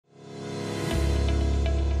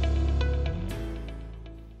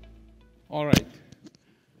All right.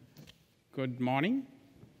 Good morning.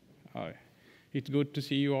 It's good to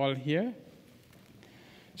see you all here.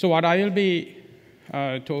 So what I will be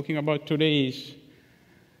talking about today is,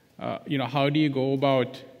 how do you go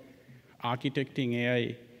about architecting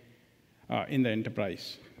AI in the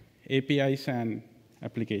enterprise, APIs and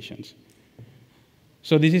applications.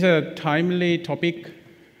 So this is a timely topic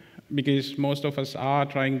because most of us are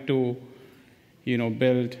trying to,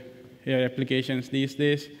 build AI applications these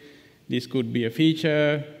days. This could be a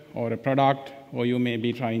feature or a product, or you may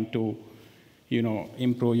be trying to,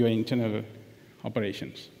 improve your internal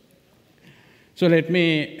operations. So let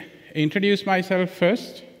me introduce myself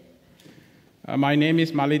first. My name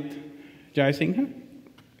is Malit Jayasinghe.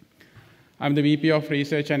 I'm the VP of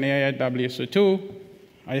Research and AI at WSO2.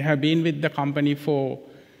 I have been with the company for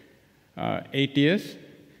 8 years.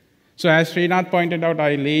 So as Srinath pointed out,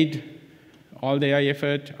 I lead all the AI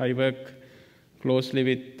effort. I work closely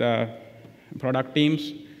with product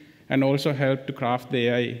teams and also help to craft the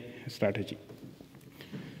AI strategy.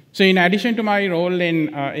 So in addition to my role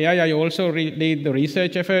in AI, I also lead the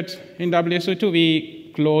research efforts in WSO2.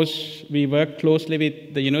 We work closely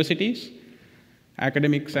with the universities,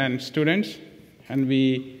 academics and students, and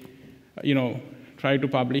we try to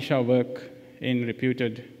publish our work in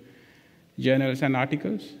reputed journals and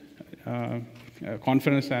articles,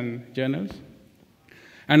 conferences and journals.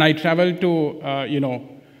 And I travel to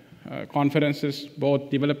conferences,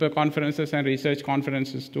 both developer conferences and research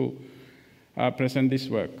conferences, to present this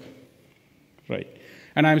work, right?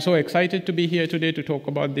 And I'm so excited to be here today to talk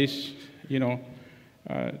about this,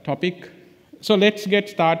 topic. So let's get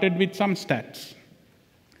started with some stats.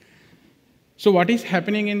 So what is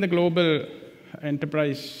happening in the global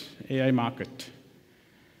enterprise AI market?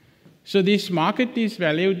 So this market is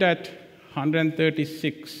valued at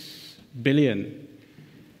 136 billion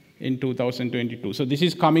in 2022. So this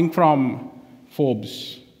is coming from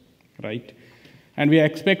Forbes, right? And we are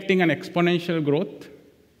expecting an exponential growth.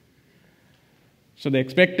 So the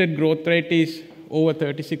expected growth rate is over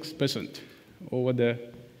 36% over the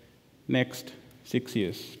next 6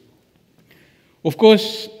 years. Of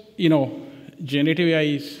course, generative AI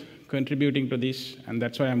is contributing to this, and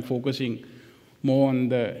that's why I'm focusing more on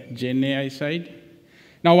the Gen AI side.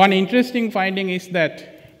 Now, one interesting finding is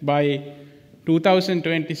that by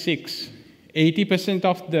 2026, 80%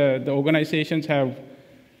 of the organizations have,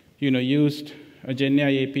 used a Gen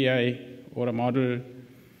AI API or a model,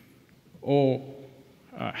 or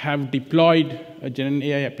have deployed a Gen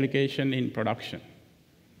AI application in production,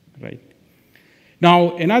 right?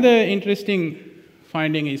 Now, another interesting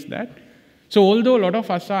finding is that, so although a lot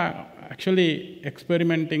of us are actually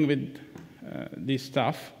experimenting with this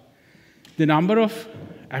stuff, the number of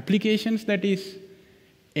applications that is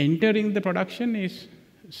entering the production is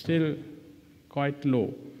still quite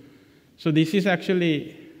low. So this is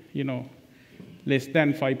actually, less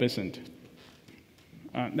than 5%.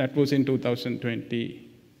 That was in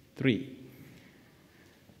 2023.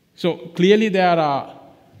 So clearly there are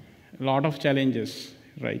a lot of challenges,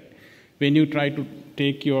 right? When you try to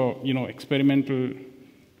take your, experimental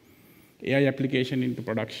AI application into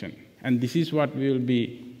production. And this is what we will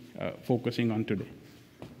be focusing on today.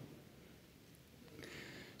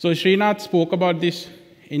 So Srinath spoke about this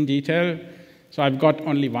in detail. So I've got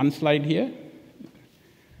only one slide here.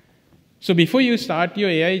 So before you start your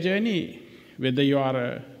AI journey, whether you are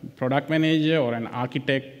a product manager or an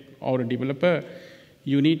architect or a developer,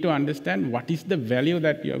 you need to understand what is the value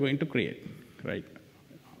that you are going to create, right?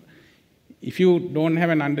 If you don't have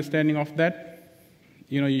an understanding of that,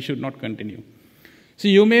 you should not continue. So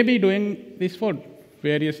you may be doing this for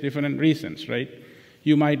various different reasons, right?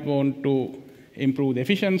 You might want to improve the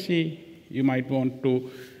efficiency. You might want to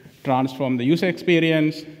transform the user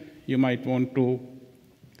experience. You may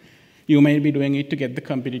be doing it to get the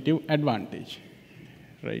competitive advantage,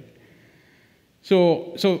 right?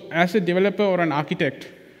 So as a developer or an architect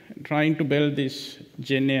trying to build this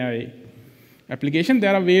Gen AI application,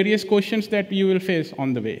 there are various questions that you will face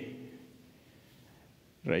on the way,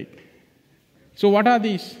 right? So what are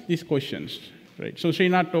these questions, right? So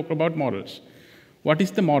Srinath talked about models. What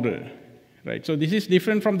is the model, right? So this is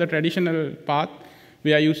different from the traditional path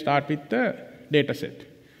where you start with the data set.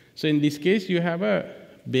 So in this case, you have a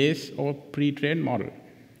base or pre-trained model.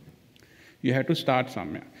 You have to start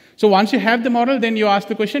somewhere. So once you have the model, then you ask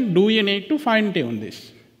the question, do you need to fine-tune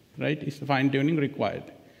this, right? Is the fine-tuning required?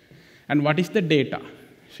 And what is the data?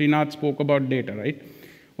 Srinath spoke about data, right?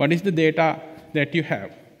 What is the data that you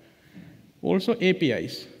have? Also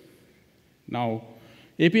APIs. Now,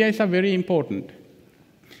 APIs are very important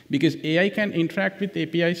because AI can interact with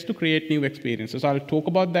APIs to create new experiences. I'll talk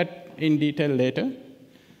about that in detail later.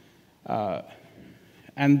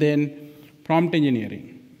 and then prompt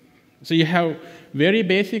engineering. So you have very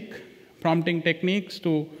basic prompting techniques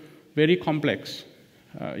to very complex,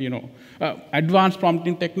 advanced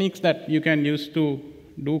prompting techniques that you can use to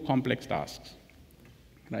do complex tasks,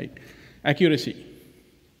 right? Accuracy,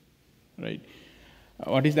 right?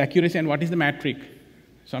 What is the accuracy and what is the metric?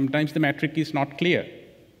 Sometimes the metric is not clear.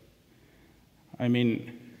 I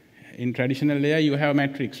mean, in traditional AI, you have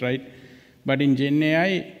metrics, right? But in Gen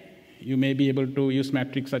AI, you may be able to use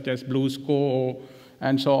metrics such as blue score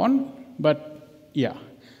and so on. But yeah.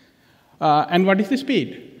 And what is the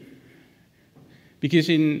speed? Because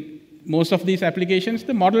in most of these applications,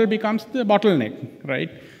 the model becomes the bottleneck, right?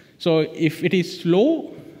 So if it is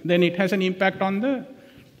slow, then it has an impact on the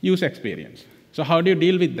user experience. So how do you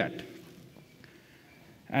deal with that?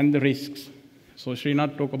 And the risks. So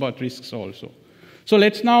Srinath talked about risks also. So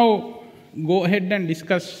let's now go ahead and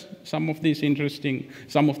discuss some of these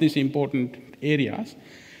important areas.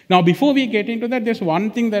 Now, before we get into that, there's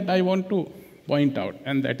one thing that I want to point out,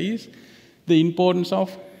 and that is the importance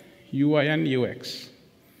of UI and UX,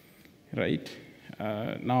 right?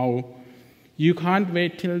 Now, you can't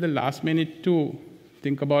wait till the last minute to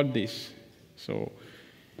think about this. So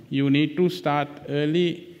you need to start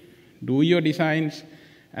early, do your designs,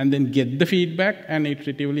 and then get the feedback and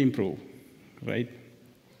iteratively improve, right?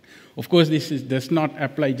 Of course, this does not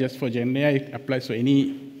apply just for Gen AI, it applies to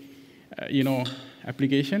any,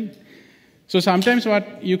 application. So sometimes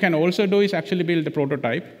what you can also do is actually build a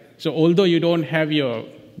prototype. So although you don't have your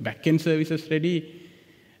backend services ready,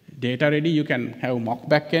 data ready, you can have mock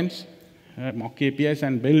backends, mock APIs,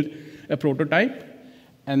 and build a prototype,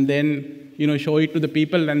 and then show it to the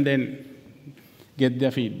people, and then get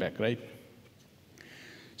their feedback, right?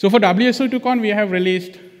 So for WSO2Con, we have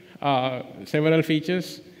released several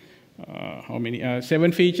features. How many?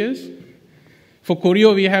 7 features. For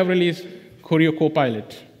Choreo, we have released Choreo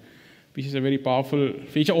Copilot, which is a very powerful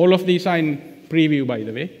feature. All of these are in preview, by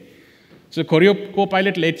the way. So Choreo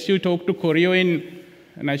Copilot lets you talk to Choreo in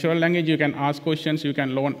natural language. You can ask questions. You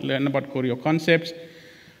can learn about Choreo concepts,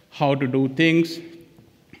 how to do things.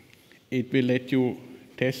 It will let you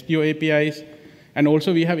test your APIs. And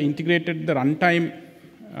also, we have integrated the runtime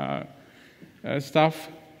stuff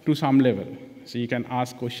to some level. So you can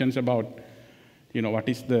ask questions about, what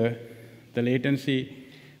is the latency,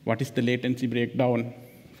 what is the latency breakdown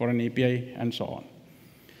for an API, and so on.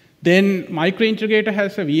 Then Microintegrator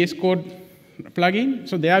has a VS Code plugin.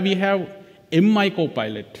 So there we have MI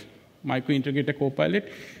Copilot, Microintegrator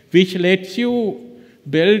Copilot, which lets you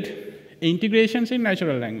build integrations in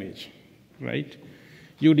natural language, right?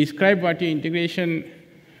 You describe what your integration,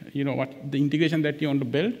 what the integration that you want to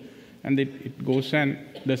build, and it goes and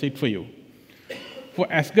does it for you. For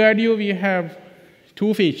Asgardio, we have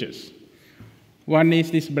 2 features. One is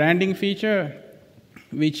this branding feature,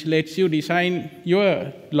 which lets you design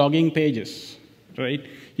your logging pages, right?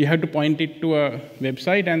 You have to point it to a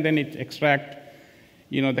website, and then it extracts,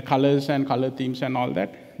 the colors and color themes and all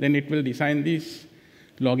that. Then it will design these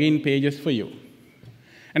login pages for you.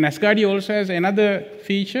 And Asgardio also has another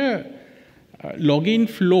feature, login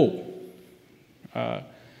flow.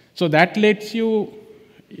 So that lets you,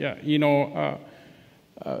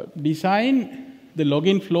 design the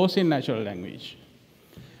login flows in natural language.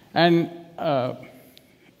 And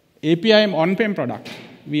API on-prem product,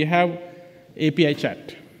 we have API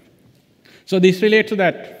chat. So this relates to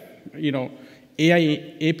that,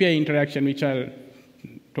 AI API interaction, which I'll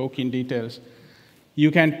talk in details.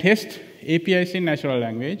 You can test APIs in natural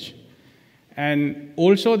language. And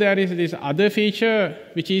also there is this other feature,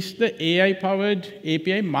 which is the AI-powered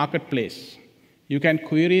API marketplace. You can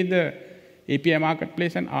query the API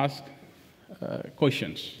marketplace and ask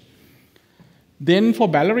questions. Then for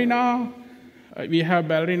Ballerina, we have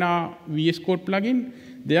Ballerina VS Code plugin.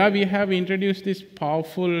 There we have introduced this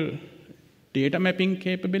powerful data mapping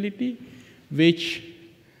capability, which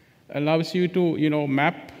allows you to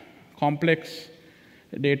map complex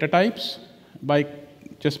data types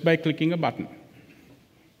just by clicking a button.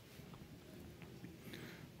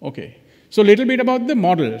 Okay, so a little bit about the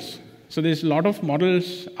models. So there's a lot of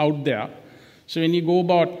models out there. So when you go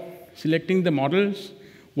about selecting the models,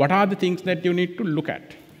 what are the things that you need to look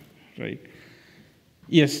at, right?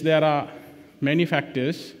 Yes, there are many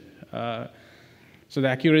factors. So the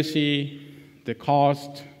accuracy, the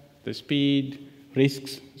cost, the speed,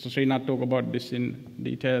 risks. So Srinath talked about this in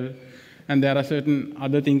detail. And there are certain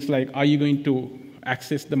other things like, are you going to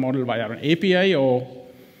access the model via an API, or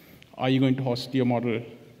are you going to host your model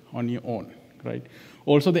on your own, right?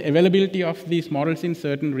 Also, the availability of these models in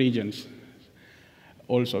certain regions.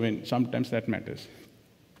 Also, sometimes that matters.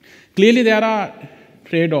 Clearly, there are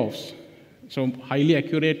trade-offs. So highly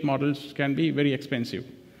accurate models can be very expensive,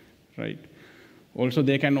 right? Also,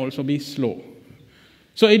 they can also be slow.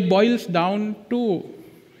 So it boils down to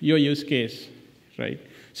your use case, right?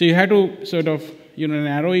 So you have to sort of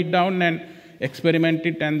narrow it down and experiment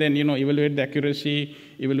it, and then evaluate the accuracy,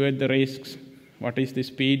 evaluate the risks, what is the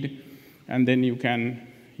speed, and then you can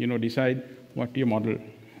decide what your model,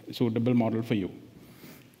 suitable model for you.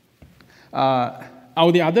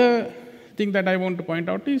 Now the other thing that I want to point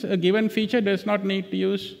out is a given feature does not need to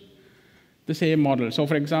use the same model. So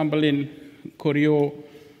for example, in Choreo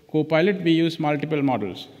Copilot, we use multiple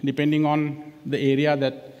models depending on the area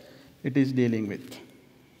that it is dealing with,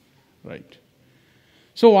 right?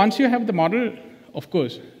 So once you have the model, of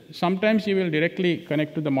course, sometimes you will directly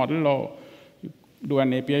connect to the model or do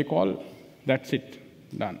an API call. That's it,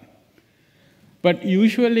 done. But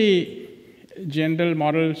usually, general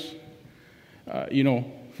models,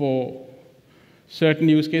 for certain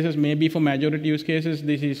use cases, maybe for majority use cases,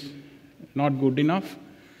 this is not good enough.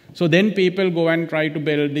 So then people go and try to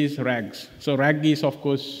build these RAGs. So RAG is, of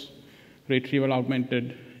course, retrieval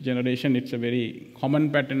augmented generation. It's a very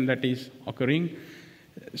common pattern that is occurring.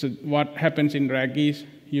 So what happens in RAG is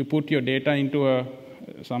you put your data into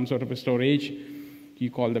some sort of a storage,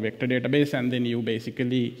 you call the vector database, and then you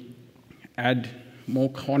basically add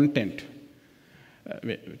more content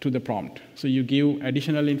to the prompt. So you give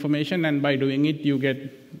additional information, and by doing it, you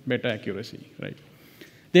get better accuracy, right?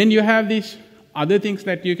 Then you have these other things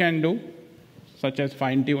that you can do, such as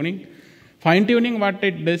fine-tuning. Fine-tuning, what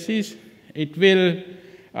it does is it will,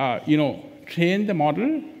 train the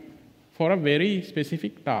model for a very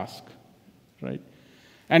specific task, right?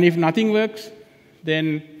 And if nothing works,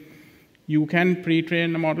 then you can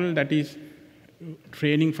pre-train a model that is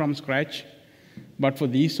training from scratch. But for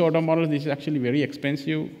these sort of models, this is actually very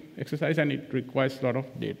expensive exercise, and it requires a lot of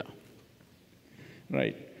data,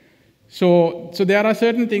 right? So there are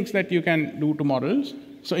certain things that you can do to models.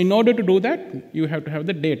 So in order to do that, you have to have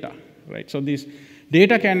the data, right? So this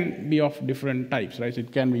data can be of different types, right? So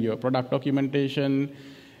it can be your product documentation,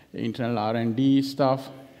 internal R&D stuff,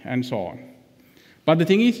 and so on. But the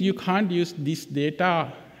thing is, you can't use this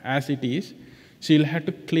data as it is, so you'll have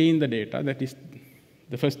to clean the data. That is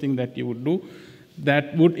the first thing that you would do.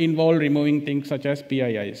 That would involve removing things such as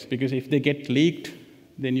PIIs, because if they get leaked,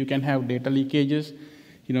 then you can have data leakages,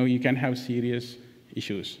 you can have serious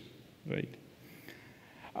issues, right?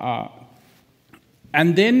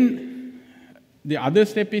 And then the other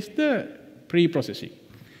step is the pre-processing.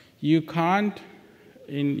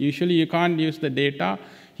 Usually you can't use the data.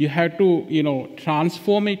 You have to,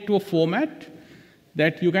 transform it to a format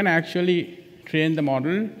that you can actually train the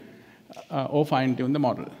model or fine-tune the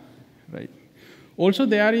model, right? Also,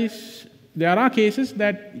 there are cases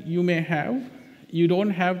that you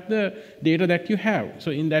don't have the data that you have.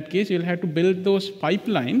 So in that case, you'll have to build those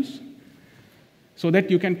pipelines so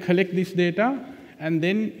that you can collect this data and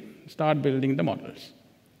then start building the models,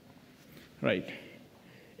 right?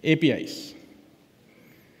 APIs.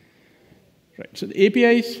 Right. So the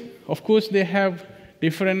APIs, of course, they have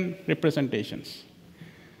different representations.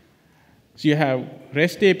 So you have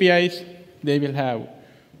REST APIs, they will have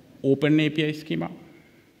open API schema,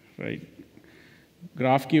 right?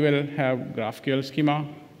 GraphQL have GraphQL schema,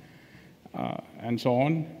 and so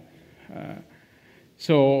on.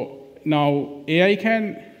 So now AI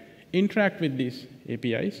can interact with these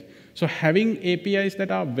APIs. So having APIs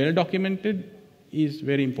that are well documented is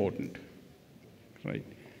very important, right?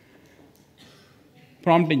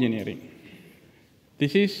 Prompt engineering.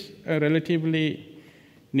 This is a relatively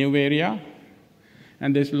new area,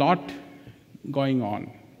 and there's a lot going on,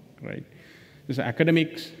 right? There's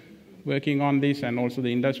academics working on this, and also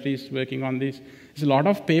the industry is working on this. There's a lot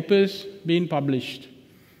of papers being published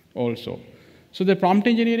also. So the prompt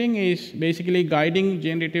engineering is basically guiding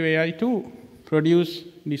generative AI to produce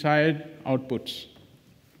desired outputs,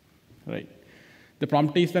 right? The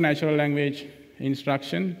prompt is the natural language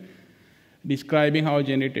instruction describing how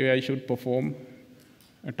generative AI should perform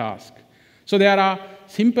a task. So there are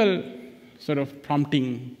simple sort of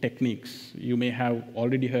prompting techniques. You may have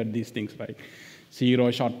already heard these things, right?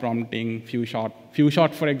 Zero-shot prompting,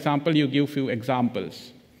 few-shot, for example, you give few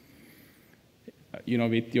examples.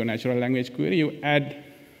 With your natural language query, you add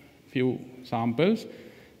few samples.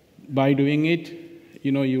 By doing it,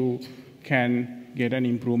 you can get an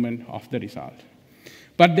improvement of the result.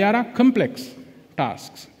 But there are complex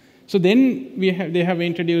tasks. So then they have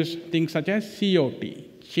introduced things such as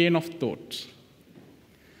COT, chain of thoughts.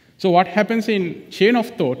 So what happens in chain of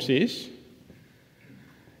thoughts is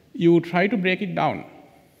you try to break it down.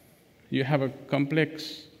 You have a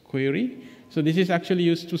complex query. So this is actually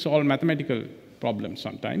used to solve mathematical problems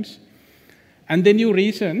sometimes. And then you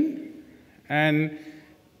reason, and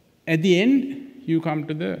at the end, you come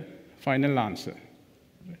to the final answer.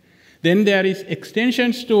 Then there is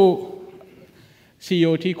extensions to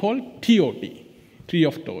COT called TOT, tree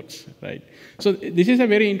of thoughts, right? So this is a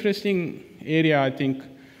very interesting area, I think,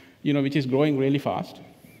 which is growing really fast.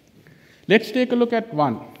 Let's take a look at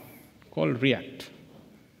one called React.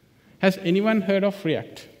 Has anyone heard of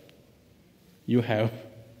React? You have.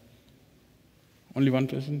 Only one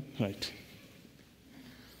person? Right.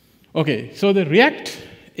 Okay, so the React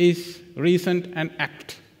is reason and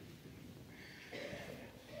act.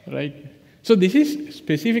 Right? So this is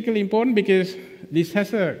specifically important because this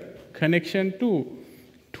has a connection to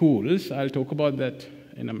tools. I'll talk about that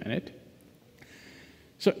in a minute.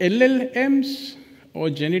 So LLMs or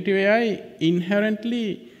generative AI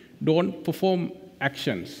inherently don't perform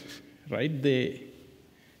actions, right? They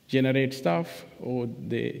generate stuff or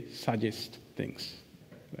they suggest things,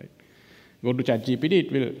 right? Go to ChatGPT,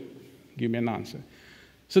 it will give me an answer.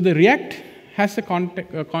 So the React has a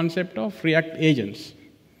concept of React agents.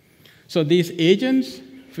 So these agents,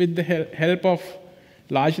 with the help of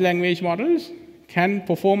large language models, can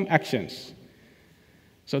perform actions.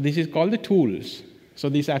 So this is called the tools. So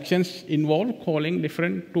these actions involve calling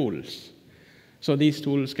different tools. So these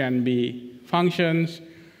tools can be functions,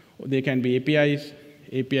 they can be APIs,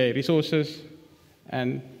 API resources,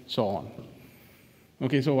 and so on.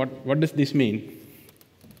 Okay, so what does this mean?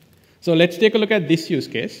 So let's take a look at this use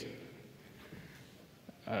case.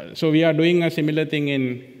 So we are doing a similar thing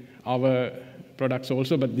in our products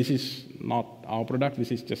also, but this is not our product,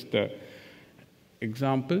 this is just an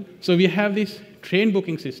example. So we have this train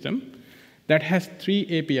booking system that has 3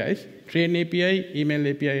 APIs, train API, email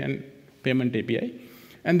API, and payment API.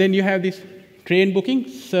 And then you have this train booking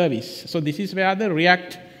service. So this is where the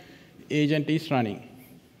React agent is running,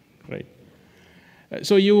 right?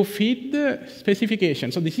 So you feed the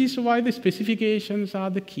specification. So this is why the specifications are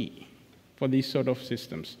the key for these sort of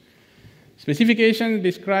systems. Specification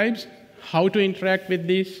describes how to interact with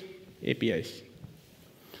these APIs.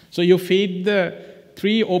 So you feed the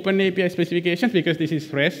 3 open API specifications because this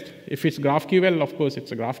is REST. If it's GraphQL, of course,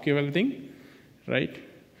 it's a GraphQL thing, right?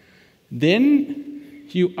 Then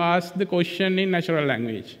you ask the question in natural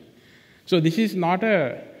language. So this is not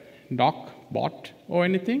a doc bot or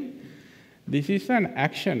anything. This is an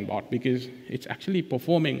action bot because it's actually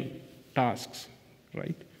performing tasks,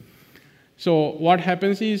 right? So what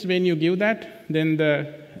happens is when you give that, then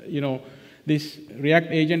this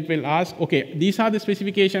React agent will ask, okay, these are the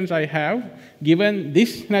specifications I have. Given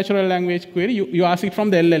this natural language query, you ask it from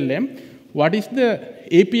the LLM, what is the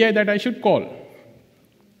API that I should call?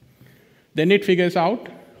 Then it figures out,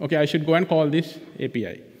 okay, I should go and call this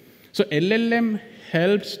API. So LLM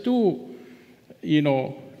helps to,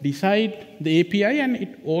 decide the API, and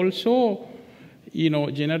it also,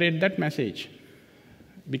 generate that message.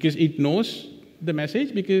 Because it knows the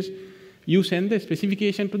message because you send the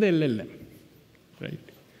specification to the LLM, right?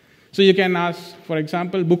 So you can ask, for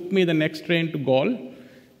example, book me the next train to Gaul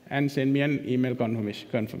and send me an email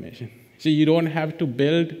confirmation. So you don't have to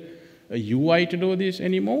build a UI to do this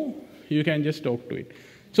anymore. You can just talk to it.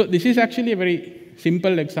 So this is actually a very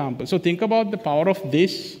simple example. So think about the power of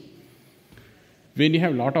this when you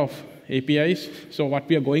have a lot of APIs. So what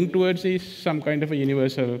we are going towards is some kind of a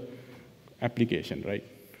universal application, right?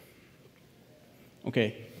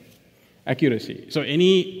 Okay, accuracy. So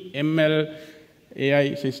any ML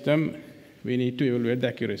AI system, we need to evaluate the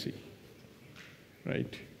accuracy,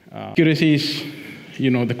 right? Accuracy is,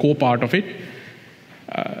 the core part of it,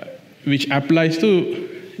 which applies to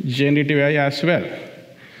generative AI as well.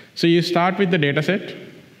 So you start with the data set,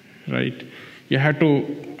 right? You have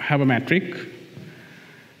to have a metric.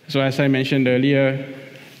 So as I mentioned earlier,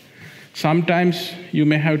 sometimes you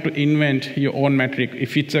may have to invent your own metric.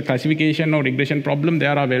 If it's a classification or regression problem,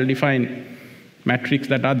 there are well-defined metrics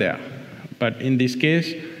that are there. But in this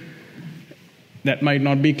case, that might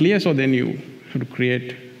not be clear, so then you have to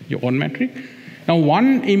create your own metric. Now,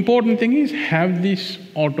 one important thing is have this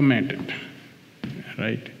automated,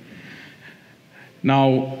 right?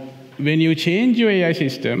 Now, when you change your AI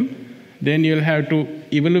system, then you'll have to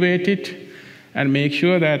evaluate it and make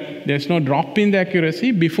sure that there's no drop in the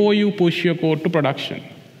accuracy before you push your code to production,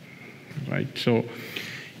 right? So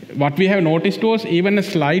what we have noticed was even the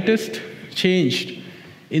slightest change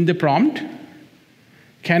in the prompt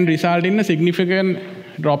can result in a significant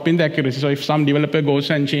drop in the accuracy. So if some developer goes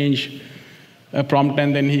and change a prompt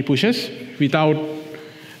and then he pushes without,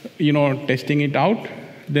 testing it out,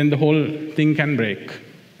 then the whole thing can break.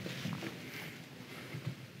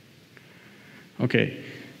 Okay.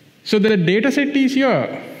 So the data set is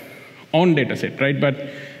here. own data set, right? But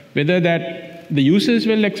whether that the users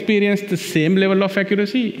will experience the same level of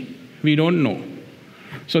accuracy, we don't know.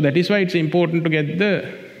 So that is why it's important to get the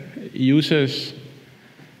users'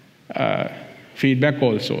 feedback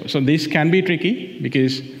also. So this can be tricky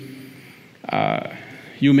because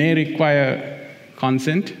you may require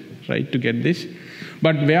consent, right, to get this.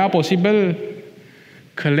 But where possible,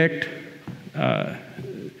 collect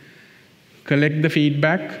the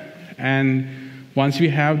feedback, and once we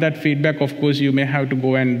have that feedback, of course, you may have to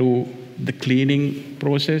go and do the cleaning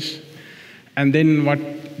process. And then what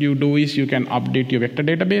you do is you can update your vector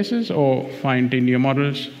databases or fine-tune your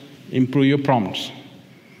models, improve your prompts,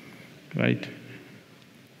 right?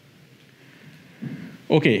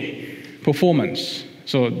 Okay, performance.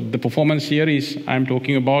 So the performance here is, I'm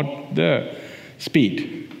talking about the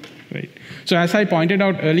speed, right? So as I pointed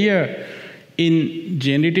out earlier, in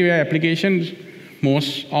generative AI applications,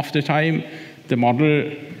 most of the time, the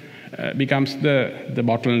model becomes the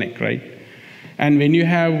bottleneck, right? And when you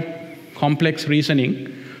have complex reasoning,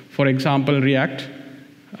 for example, React,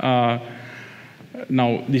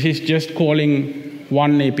 now this is just calling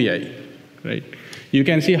one API, right? You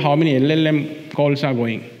can see how many LLM calls are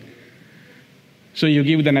going. So you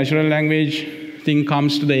give the natural language thing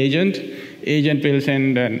comes to the agent will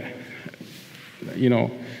send an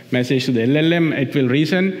message to the LLM, it will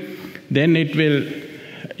reason, then it will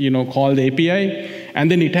call the API,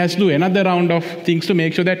 and then it has to do another round of things to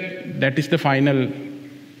make sure that that is the final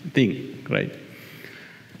thing, right?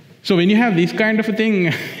 So when you have this kind of a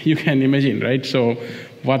thing, you can imagine, right? So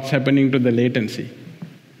what's happening to the latency?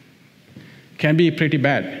 Can be pretty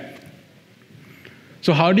bad.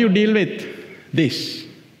 So how do you deal with this?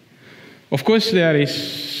 Of course, there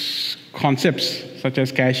is concepts such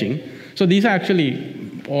as caching. So these are actually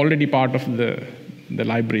already part of the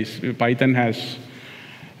libraries. Python has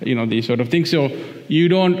these sort of things. So you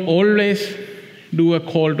don't always do a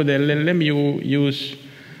call to the LLM.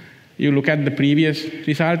 You look at the previous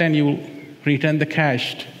result and you return the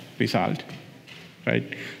cached result, right?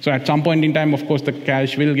 So at some point in time, of course, the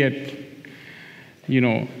cache will get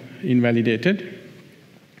invalidated.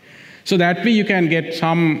 So that way you can get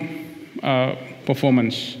some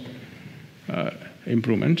performance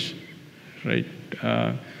improvements, right?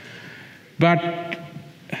 But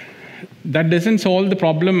that doesn't solve the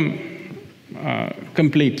problem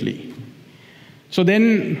completely. So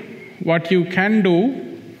then what you can do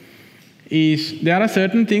is there are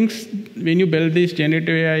certain things when you build these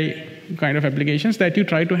generative AI kind of applications that you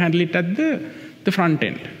try to handle it at the front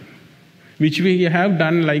end, which we have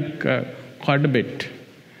done quite a bit.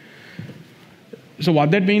 So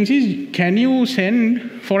what that means is, can you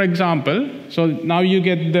send, for example, so now you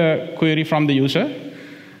get the query from the user,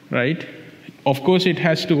 right? Of course, it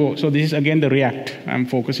has to go. So this is again the React. I'm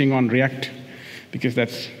focusing on React because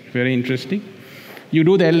that's very interesting. You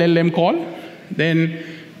do the LLM call, then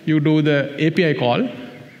you do the API call,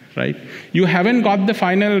 right? You haven't got the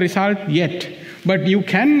final result yet, but you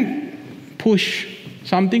can push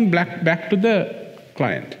something back to the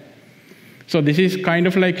client. So this is kind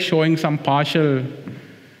of like showing some partial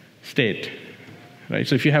state, right?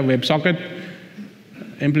 So if you have WebSocket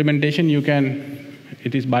implementation,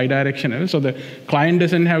 it is bidirectional. So the client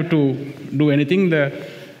doesn't have to do anything.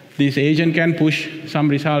 This agent can push some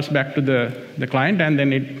results back to the client, and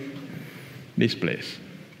then it displays.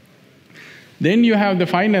 Then you have the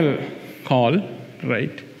final call,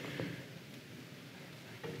 right?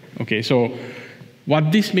 Okay, so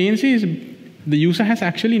what this means is the user has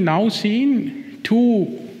actually now seen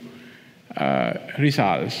two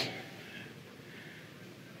results.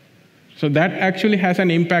 So that actually has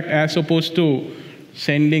an impact as opposed to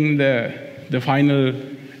sending the final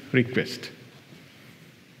request.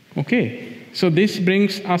 Okay, so this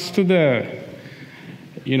brings us to the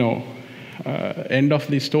end of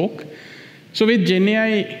this talk. So with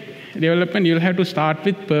GenAI development, you'll have to start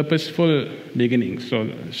with purposeful beginnings. So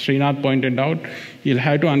Srinath pointed out, you'll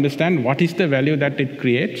have to understand what is the value that it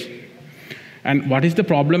creates and what is the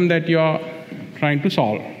problem that you're trying to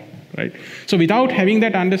solve, right? So without having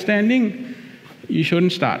that understanding, you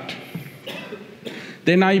shouldn't start.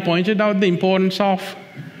 Then I pointed out the importance of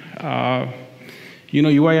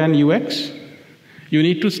UI and UX. You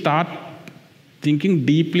need to start thinking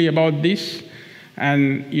deeply about this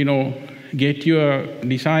and get your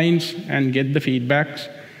designs and get the feedbacks,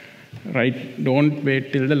 right? Don't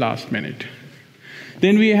wait till the last minute.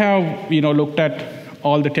 Then we have looked at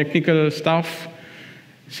all the technical stuff,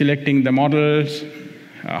 selecting the models,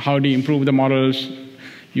 how do you improve the models.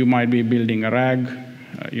 You might be building a RAG,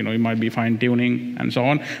 you might be fine-tuning and so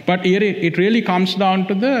on. But here it really comes down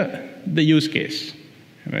to the use case,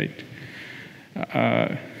 right?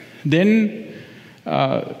 Then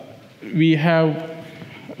we have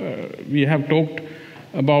talked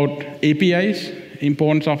about APIs,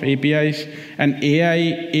 importance of APIs, and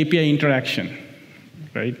AI-API interaction,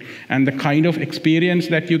 right? And the kind of experience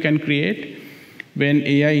that you can create when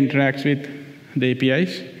AI interacts with the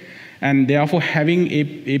APIs, and therefore having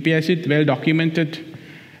APIs with well-documented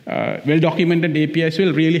APIs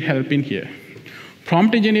will really help in here.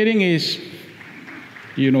 Prompt engineering is,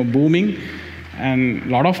 booming, and a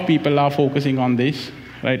lot of people are focusing on this,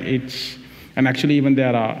 right? And actually even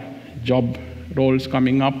there are job roles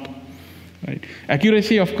coming up, right?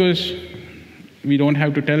 Accuracy, of course, we don't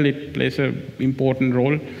have to tell, it plays an important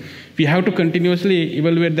role. We have to continuously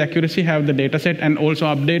evaluate the accuracy, have the data set, and also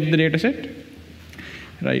update the data set,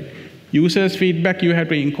 right? Users' feedback you have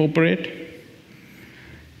to incorporate.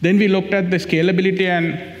 Then we looked at the scalability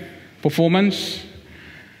and performance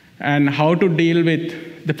and how to deal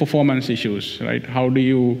with the performance issues, right? How do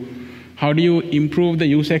you improve the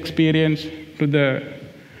user experience to the,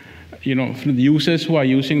 for the users who are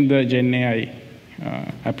using the Gen AI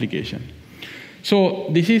application? So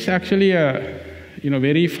this is actually a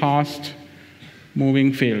very fast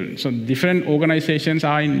moving field. So different organizations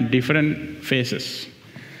are in different phases.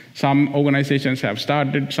 Some organizations have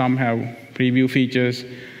started, some have preview features,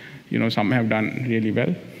 some have done really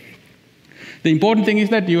well. The important thing is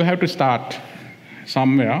that you have to start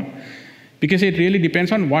somewhere, because it really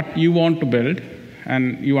depends on what you want to build,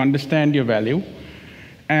 and you understand your value.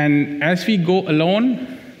 And as we go along,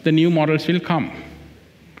 the new models will come,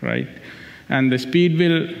 right? And the speed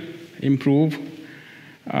will improve,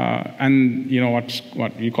 and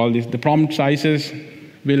what we call this, the prompt sizes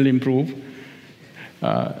will improve.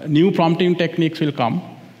 New prompting techniques will come,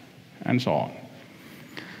 and so on.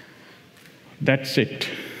 That's it.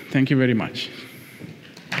 Thank you very much.